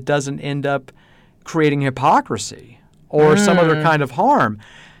way that it doesn't end up creating hypocrisy or some other kind of harm,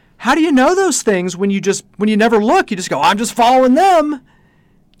 how do you know those things when you never look? You just go, I'm just following them.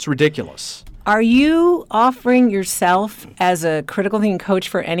 It's ridiculous. Are you offering yourself as a critical thinking coach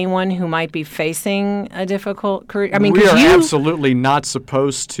for anyone who might be facing a difficult career? I mean, we are absolutely not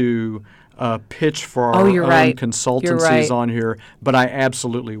supposed to pitch for our own consultancies on here, but I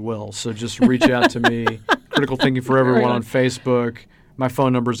absolutely will. So just reach out to me, Critical Thinking for Everyone on Facebook. My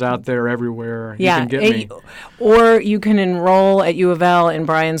phone number's out there everywhere. Yeah. You can get me. Or you can enroll at U of L in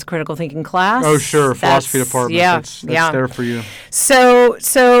Brian's critical thinking class. Oh, sure. Philosophy department. Yeah. That's there for you. So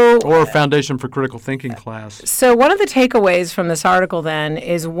Or Foundation for Critical Thinking class. So one of the takeaways from this article then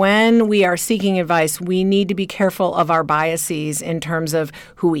is when we are seeking advice, we need to be careful of our biases in terms of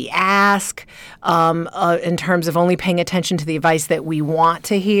who we ask, in terms of only paying attention to the advice that we want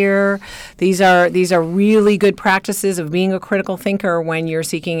to hear. These are really good practices of being a critical thinker when you're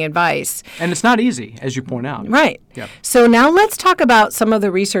seeking advice. And it's not easy, as you point out. Right. Yep. So now let's talk about some of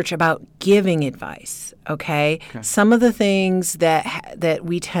the research about giving advice, okay? Some of the things that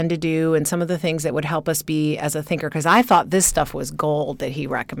we tend to do and some of the things that would help us be as a thinker, because I thought this stuff was gold that he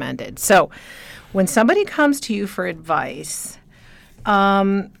recommended. So when somebody comes to you for advice,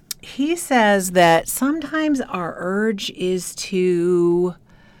 he says that sometimes our urge is to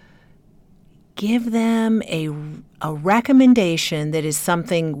give them a recommendation that is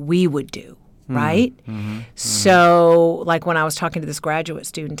something we would do, right? So, like when I was talking to this graduate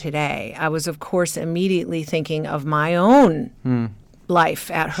student today, I was, of course, immediately thinking of my own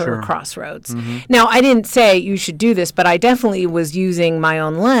life at her crossroads. Now, I didn't say you should do this, but I definitely was using my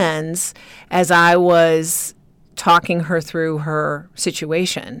own lens as I was talking her through her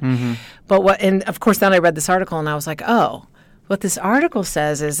situation. And of course, then I read this article and I was like, oh, what this article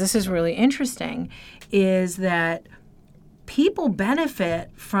says is, this is really interesting, is that people benefit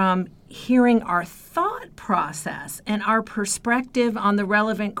from hearing our thought process and our perspective on the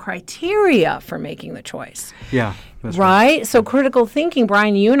relevant criteria for making the choice. Yeah. That's right? So critical thinking,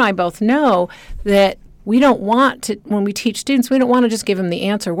 Brian, you and I both know that we don't want to, when we teach students, we don't want to just give them the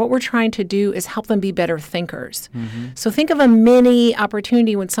answer. What we're trying to do is help them be better thinkers. So think of a mini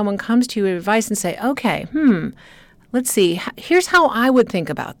opportunity when someone comes to you with advice and say, okay, let's see, here's how I would think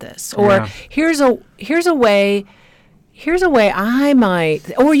about this. Or here's a way I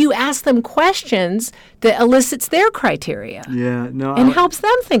might, or you ask them questions that elicits their criteria. Yeah, no, and helps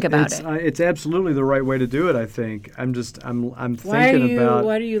them think about it. It's absolutely the right way to do it, I think. I'm What thinking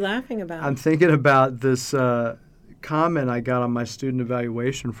are you laughing about? I'm thinking about this comment I got on my student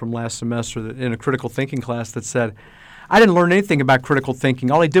evaluation from last semester in a critical thinking class that said, I didn't learn anything about critical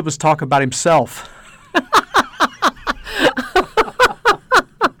thinking. All he did was talk about himself.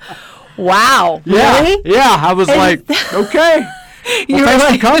 Wow. Yeah. Really? Yeah. I was like, okay. You Well, were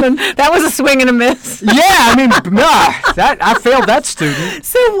thanks for coming. That was a swing and a miss. Yeah. I mean, I failed that student.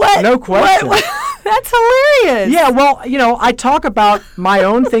 So what? No question. That's hilarious. Yeah, well, I talk about my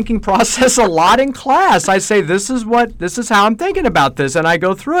own thinking process a lot in class. I say, this is how I'm thinking about this, and I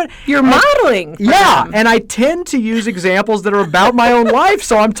go through it. You're modeling. Yeah, and I tend to use examples that are about my own life.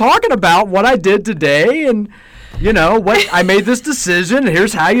 So I'm talking about what I did today, and what I made this decision.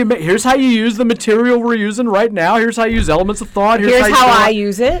 Here's how you use the material we're using right now. Here's how you use elements of thought. Here's how I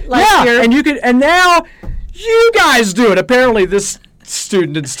use it. And now you guys do it. Apparently, this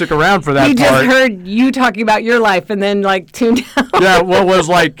student and stick around for that He part. just heard you talking about your life and then like tuned out. Yeah, well, it was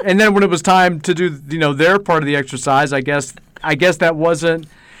like, and then when it was time to do, their part of the exercise, I guess that wasn't.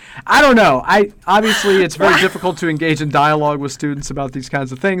 I don't know. Obviously it's very difficult to engage in dialogue with students about these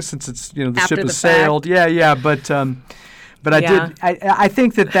kinds of things since it's the After ship the has sailed. fact. Yeah, but I Yeah. did. I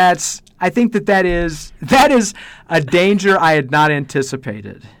think that is a danger I had not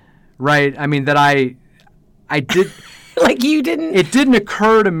anticipated. Right? I mean that I did. Like you didn't. It didn't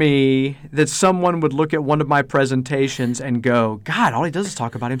occur to me that someone would look at one of my presentations and go, God, all he does is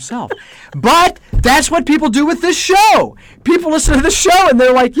talk about himself. But that's what people do with this show. People listen to this show and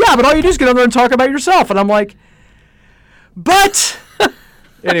they're like, yeah, but all you do is get on there and talk about yourself. And I'm like, but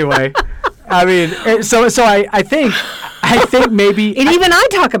anyway, I mean, so I think maybe. And even I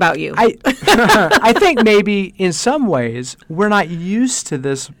talk about you. I think maybe in some ways we're not used to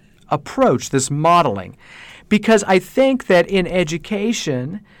this approach, this modeling. Because I think that in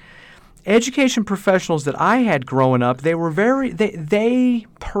education professionals that I had growing up, they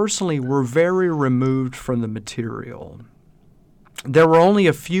personally were very removed from the material. There were only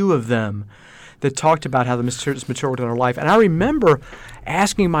a few of them that talked about how this material worked in their life. And I remember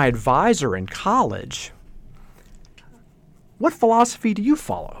asking my advisor in college, what philosophy do you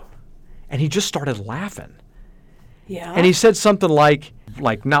follow? And he just started laughing. Yeah. And he said something like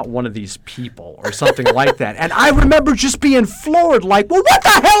not one of these people or something like that. And I remember just being floored, like, well, what the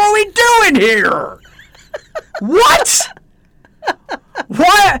hell are we doing here? What?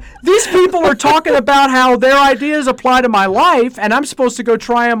 Why? These people are talking about how their ideas apply to my life, and I'm supposed to go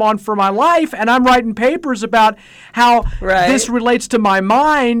try them on for my life, and I'm writing papers about how this relates to my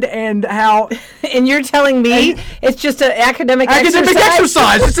mind and how... And you're telling me it's just an academic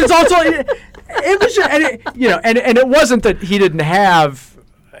exercise? It's also... It was just, and it wasn't that he didn't have,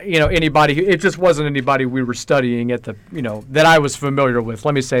 anybody. It just wasn't anybody we were studying at the, that I was familiar with.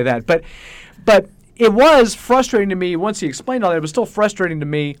 Let me say that. But it was frustrating to me once he explained all that. It was still frustrating to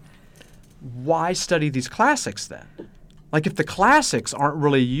me. Why study these classics then? Like if the classics aren't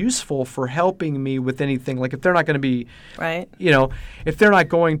really useful for helping me with anything, like if they're not going to be, right? If they're not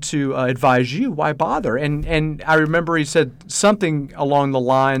going to advise you, why bother? And I remember he said something along the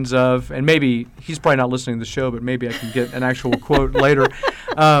lines of, and maybe he's probably not listening to the show, but maybe I can get an actual quote later.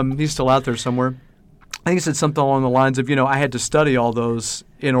 He's still out there somewhere. I think he said something along the lines of, I had to study all those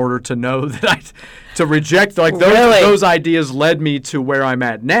in order to know that to reject, like those ideas led me to where I'm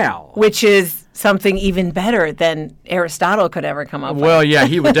at now. Which is something even better than Aristotle could ever come up with. Well, yeah,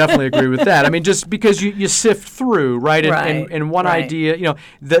 he would definitely agree with that. I mean, just because you sift through, right? And one idea,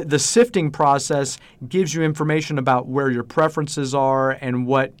 the sifting process gives you information about where your preferences are and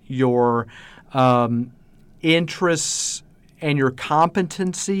what your interests and your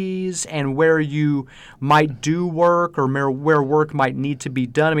competencies and where you might do work or where work might need to be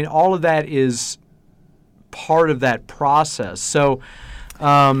done. I mean, all of that is part of that process. So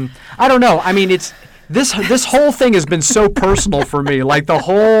I don't know. I mean, it's this whole thing has been so personal for me. Like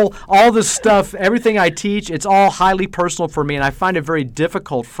all this stuff, everything I teach, it's all highly personal for me, and I find it very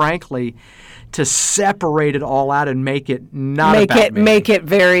difficult, frankly, to separate it all out and make it not about me. Make it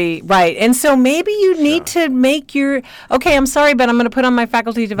very right. And so maybe you need to make your, okay, I'm sorry, but I'm going to put on my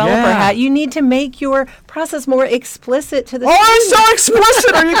faculty developer hat. You need to make your process more explicit to the student. I'm so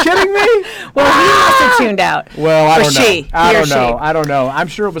explicit. Are you kidding me? Well, he must have tuned out. Well, I don't know. I don't know. I'm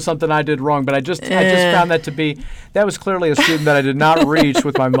sure it was something I did wrong, but I just found that to be, that was clearly a student that I did not reach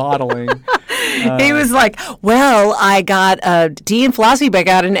with my modeling. He was like, well, I got a D in philosophy, but I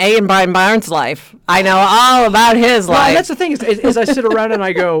got an A in Brian Byron's life. I know all about his life. Well, that's the thing is I sit around and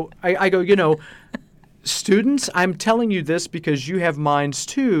I go, students, I'm telling you this because you have minds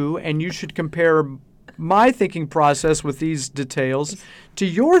too, and you should compare my thinking process with these details to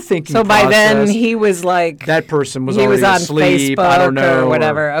your thinking process. So by then he was like... That person was already asleep. Facebook I don't know. Or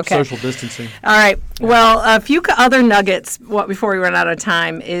whatever. Okay. Social distancing. All right. Well, a few other nuggets before we run out of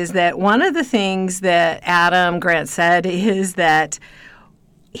time is that one of the things that Adam Grant said is that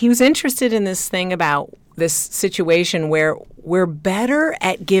he was interested in this thing about this situation where we're better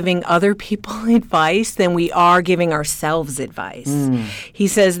at giving other people advice than we are giving ourselves advice. He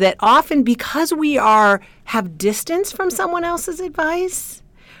says that often because we have distance from someone else's advice,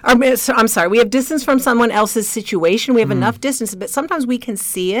 I'm sorry, we have distance from someone else's situation. We have enough distance, but sometimes we can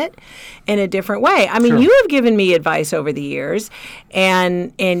see it in a different way. I mean, you have given me advice over the years,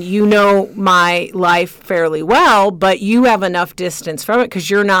 and you know my life fairly well, but you have enough distance from it because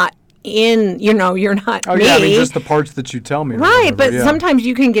you're not you're not me. Yeah, I mean, just the parts that you tell me. Right, but sometimes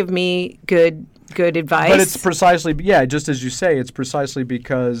you can give me good advice. But it's precisely, just as you say, it's precisely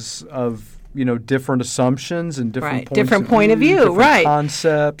because of different assumptions and different different point of view, different right?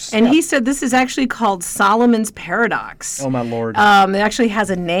 Concepts. And he said this is actually called Solomon's paradox. Oh my Lord! It actually has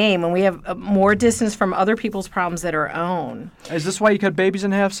a name, and we have more distance from other people's problems than our own. Is this why you cut babies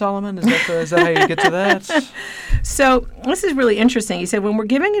in half, Solomon? Is that how you get to that? So this is really interesting. He said, when we're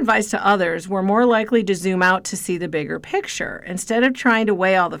giving advice to others, we're more likely to zoom out to see the bigger picture. Instead of trying to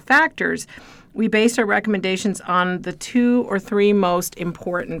weigh all the factors, we base our recommendations on the 2 or 3 most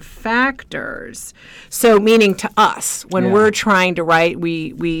important factors. So meaning to us, when we're trying to write,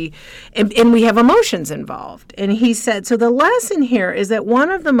 we have emotions involved. And he said, so the lesson here is that one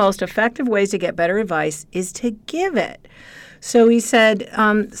of the most effective ways to get better advice is to give it. So he said,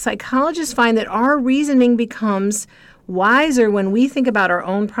 psychologists find that our reasoning becomes wiser when we think about our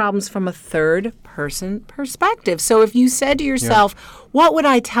own problems from a third-person perspective. So if you said to yourself, what would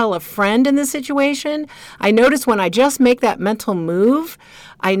I tell a friend in this situation? I notice when I just make that mental move,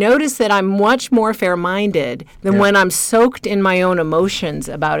 I notice that I'm much more fair-minded than when I'm soaked in my own emotions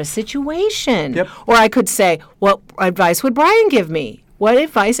about a situation. Or I could say, what advice would Brian give me? What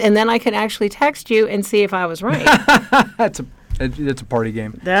advice? And then I can actually text you and see if I was right. It's a party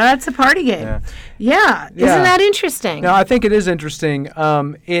game. That's a party game. Yeah. Isn't that interesting? No, I think it is interesting.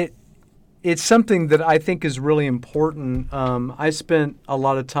 It's something that I think is really important. I spent a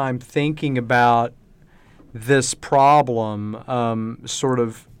lot of time thinking about this problem, sort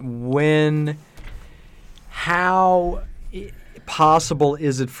of how possible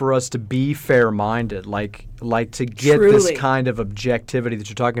is it for us to be fair-minded, like to get this kind of objectivity that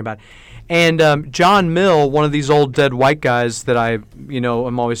you're talking about. And John Mill, one of these old dead white guys that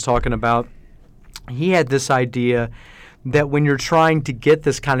I'm always talking about, he had this idea that when you're trying to get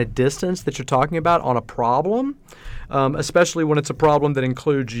this kind of distance that you're talking about on a problem, especially when it's a problem that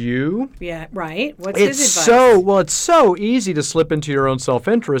includes you. Yeah, right. What's his advice? It's so easy to slip into your own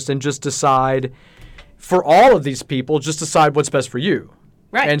self-interest and just decide, for all of these people, just decide what's best for you.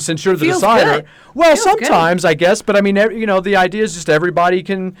 Right. And since you're the Feels decider, good. Sometimes I guess, but I mean, the idea is just everybody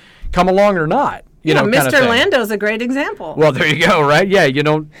can come along or not. Mr. Kind of thing. Lando's a great example. Well, there you go, right? Yeah, you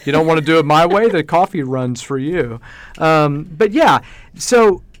don't want to do it my way. The coffee runs for you. But yeah,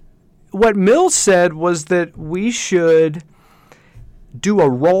 so what Mill said was that we should do a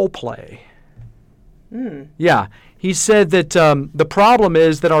role play. Yeah, he said that the problem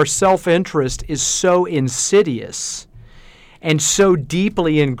is that our self-interest is so insidious and so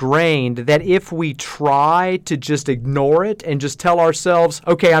deeply ingrained that if we try to just ignore it and just tell ourselves,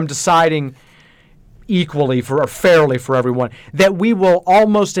 okay, I'm deciding equally or fairly for everyone, that we will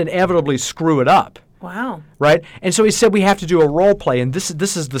almost inevitably screw it up. Wow. Right? And so he said we have to do a role play, and this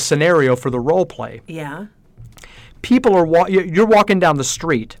is the scenario for the role play. Yeah. People you're walking down the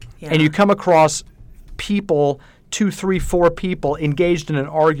street, and you come across people, 2, 3, 4 people engaged in an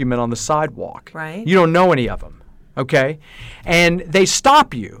argument on the sidewalk. Right. You don't know any of them. Okay? And they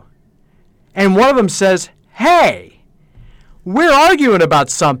stop you. And one of them says, hey, we're arguing about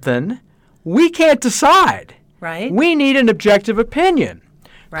something. We can't decide. Right. We need an objective opinion.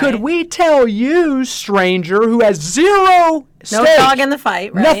 Right. Could we tell you, stranger, who has zero stake, no dog in the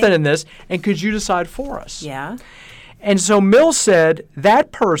fight, right? Nothing in this, and could you decide for us? Yeah. And so Mill said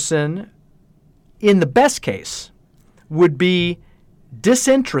that person, in the best case, would be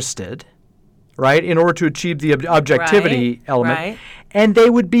disinterested, right, in order to achieve the objectivity element, right. And they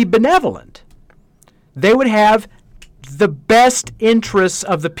would be benevolent. They would have the best interests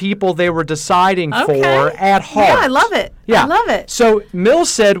of the people they were deciding for at heart. Yeah, I love it. Yeah. I love it. So Mill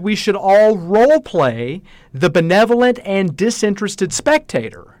said we should all role play the benevolent and disinterested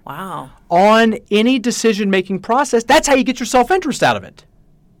spectator. Wow. On any decision-making process. That's how you get your self-interest out of it.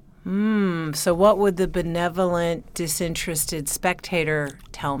 So what would the benevolent, disinterested spectator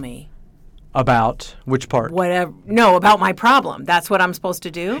tell me? About which part? Whatever. No, about my problem. That's what I'm supposed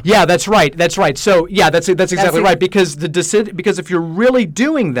to do? Yeah, that's right. That's right. So, yeah, that's exactly right. Because because if you're really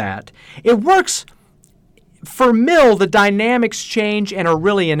doing that, it works. For Mill, the dynamics change and are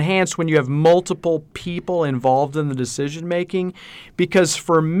really enhanced when you have multiple people involved in the decision making. Because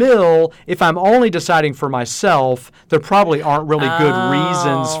for Mill, if I'm only deciding for myself, there probably aren't really good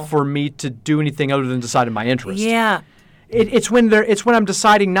reasons for me to do anything other than decide in my interest. Yeah. It's when I'm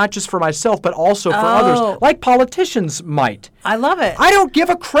deciding not just for myself but also for others, like politicians might. I love it. I don't give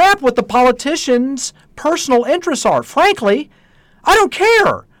a crap what the politicians' personal interests are. Frankly, I don't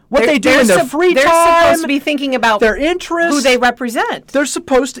care what they do in their free time. They're supposed to be thinking about their interests, who they represent. They're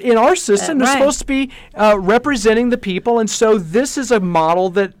supposed to, in our system, they're supposed to be representing the people, and so this is a model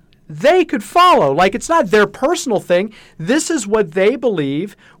that they could follow. Like, it's not their personal thing. This is what they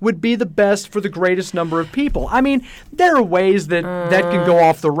believe would be the best for the greatest number of people. I mean, there are ways that can go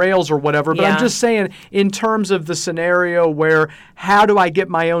off the rails or whatever, but I'm just saying, in terms of the scenario where how do I get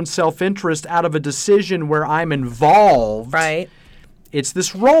my own self-interest out of a decision where I'm involved? Right. It's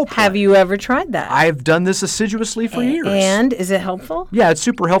this role play. Have you ever tried that? I've done this aciduously for years. And is it helpful? Yeah, it's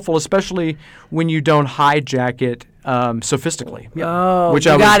super helpful, especially when you don't hijack it sophistically. Yeah. Oh, which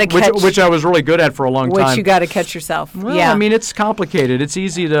you I gotta was, which I was really good at for a long time. Which you got to catch yourself. Well, yeah. I mean, it's complicated. It's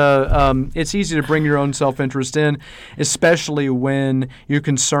easy to bring your own self-interest in, especially when you're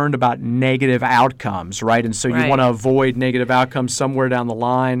concerned about negative outcomes, right? And so you want to avoid negative outcomes somewhere down the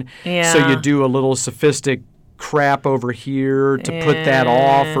line. Yeah. So you do a little sophisticated crap over here to put that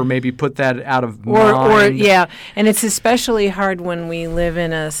off, or maybe put that out of mind. And it's especially hard when we live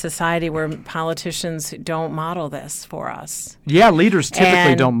in a society where politicians don't model this for us. Yeah, leaders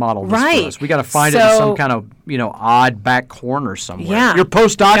typically don't model this for us. We got to find it in some kind of odd back corner somewhere. Yeah. Your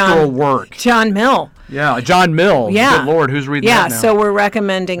postdoctoral work. John Mill. Yeah, John Mill. Yeah. Good Lord, who's reading that now? Yeah, so we're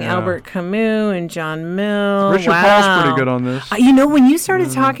recommending Albert Camus and John Mill. Richard Paul's pretty good on this. When you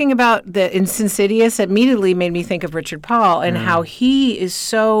started talking about the Insidious, it immediately made me think of Richard Paul and how he is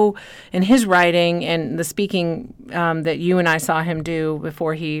so, in his writing and the speaking that you and I saw him do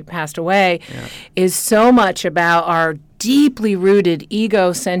before he passed away, is so much about our deeply rooted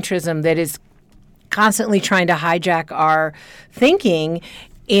egocentrism that is constantly trying to hijack our thinking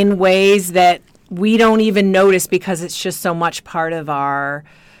in ways that we don't even notice because it's just so much part of our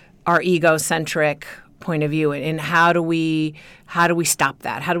egocentric point of view. And how do we stop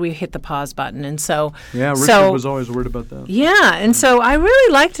that? How do we hit the pause button? And so Richard was always worried about that. Yeah, and so I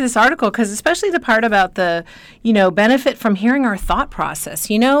really liked this article because especially the part about the benefit from hearing our thought process.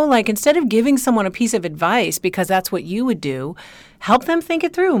 Like instead of giving someone a piece of advice because that's what you would do, help them think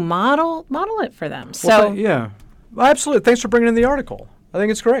it through, model it for them. Well, well, absolutely. Thanks for bringing in the article. I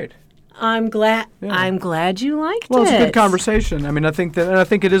think it's great. I'm glad you liked it. Well, it's a good conversation. I mean, I think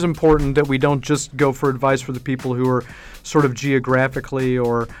it is important that we don't just go for advice for the people who are sort of geographically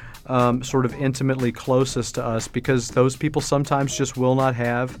or sort of intimately closest to us, because those people sometimes just will not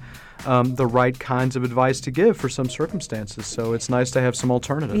have the right kinds of advice to give for some circumstances. So it's nice to have some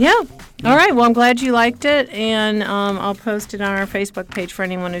alternatives. Yeah. All right. Well, I'm glad you liked it, and I'll post it on our Facebook page for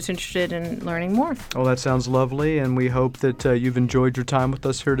anyone who's interested in learning more. Oh, that sounds lovely, and we hope that you've enjoyed your time with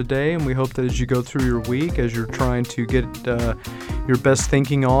us here today, and we hope that as you go through your week, as you're trying to get your best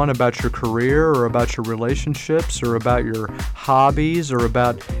thinking on about your career or about your relationships or about your hobbies or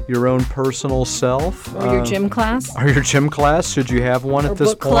about your own personal self. Or your gym class. Or your gym class, should you have one or at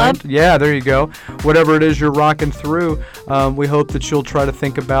this book point. Club. Yeah, there you go. Whatever it is you're rocking through, we hope that you'll try to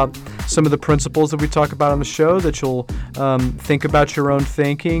think about some of the principles that we talk about on the show, that you'll think about your own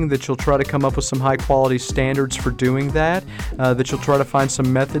thinking, that you'll try to come up with some high-quality standards for doing that, that you'll try to find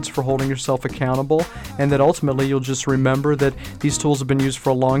some methods for holding yourself accountable, and that ultimately you'll just remember that these tools have been used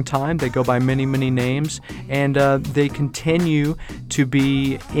for a long time. They go by many, many names, and they continue to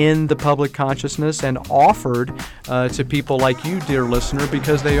be in the public consciousness and offered to people like you, dear listener,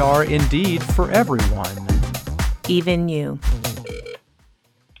 because they are indeed for everyone. Even you.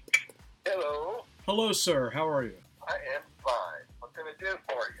 Hello. Hello, sir. How are you? I am fine. What can I do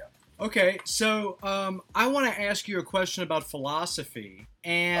for you? Okay, so I want to ask you a question about philosophy,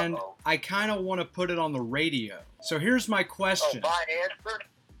 and I kind of want to put it on the radio. So here's my question. Oh, my answer?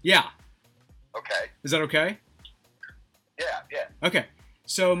 Yeah. Okay. Is that okay? Yeah. Okay.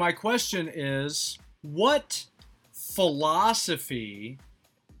 So my question is, what philosophy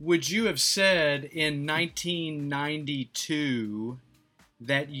would you have said in 1992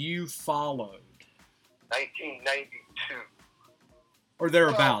 that you followed? 1992. Or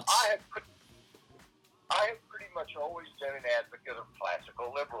thereabouts? Well, I have pretty much always been an advocate of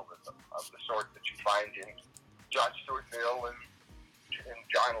classical liberalism, of the sort that you find in John Stuart Mill and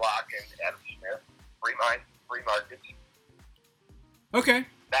John Locke and Adam Smith, free minds, free markets. Okay.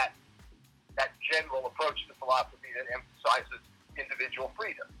 That general approach to philosophy that emphasizes individual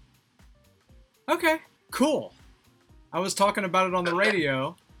freedom. Okay, cool. I was talking about it on the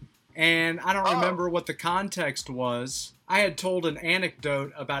radio, and I don't remember what the context was. I had told an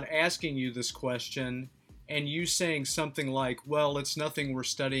anecdote about asking you this question, and you saying something like, well, it's nothing we're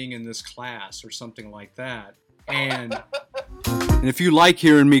studying in this class, or something like that. And if you like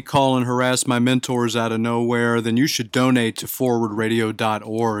hearing me call and harass my mentors out of nowhere, then you should donate to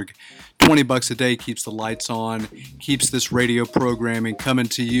forwardradio.org. $20 a day keeps the lights on, keeps this radio programming coming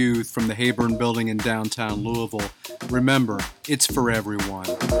to you from the Hayburn Building in downtown Louisville. Remember, it's for everyone.